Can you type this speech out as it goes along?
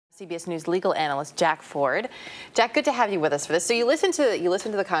CBS News legal analyst Jack Ford. Jack, good to have you with us for this. So you listen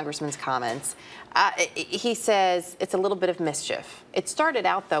to the congressman's comments. He says it's a little bit of mischief. It started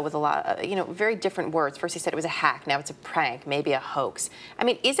out though with a lot of, very different words. First he said it was a hack. Now it's a prank, maybe a hoax. I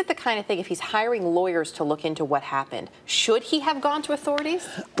mean, is it the kind of thing, if he's hiring lawyers to look into what happened, should he have gone to authorities?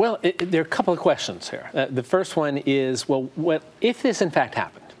 Well, there are a couple of questions here. The first one is, well, what if this in fact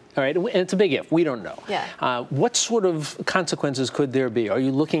happened? All right, and it's a big if. We don't know. Yeah. What sort of consequences could there be? Are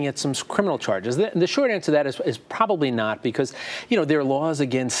you looking at some criminal charges? The short answer to that is probably not, because, there are laws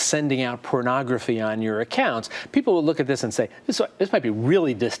against sending out pornography on your accounts. People will look at this and say, this might be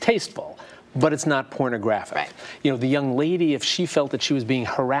really distasteful, but it's not pornographic. Right. The young lady, if she felt that she was being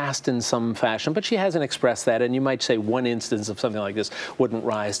harassed in some fashion, but she hasn't expressed that, and you might say one instance of something like this wouldn't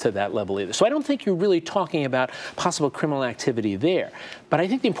rise to that level either. So I don't think you're really talking about possible criminal activity there. But I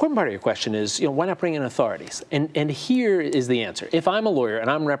think the important part of your question is, why not bring in authorities? And here is the answer. If I'm a lawyer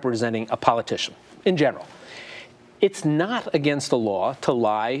and I'm representing a politician in general, it's not against the law to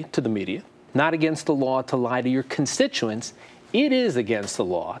lie to the media, not against the law to lie to your constituents. It is against the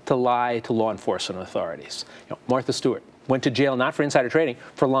law to lie to law enforcement authorities. Martha Stewart went to jail not for insider trading,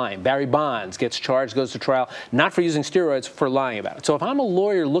 for lying. Barry Bonds gets charged, goes to trial, not for using steroids, for lying about it. So if I'm a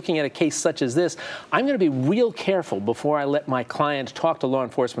lawyer looking at a case such as this, I'm going to be real careful before I let my client talk to law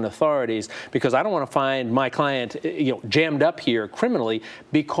enforcement authorities, because I don't want to find my client, jammed up here criminally,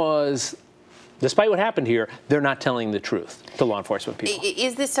 because despite what happened here, they're not telling the truth to law enforcement people.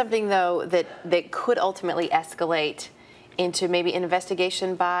 Is this something, though, that could ultimately escalate into maybe an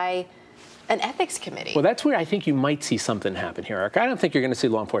investigation by an ethics committee? Well, that's where I think you might see something happen here, Eric. I don't think you're going to see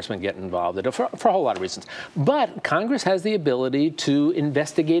law enforcement get involved in it for a whole lot of reasons. But Congress has the ability to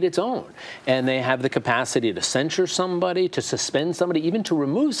investigate its own. And they have the capacity to censure somebody, to suspend somebody, even to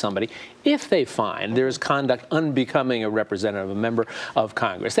remove somebody, if they find there is conduct unbecoming a representative, a member of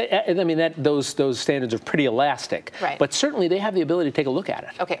Congress. Those standards are pretty elastic. Right. But certainly they have the ability to take a look at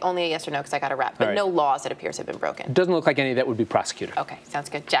it. Okay, only a yes or no, because I got to wrap. But right. No laws, it appears, have been broken. It doesn't look like any of that would be prosecuted. Okay, sounds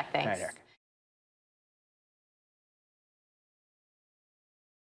good. Jack, thanks. All right, Eric.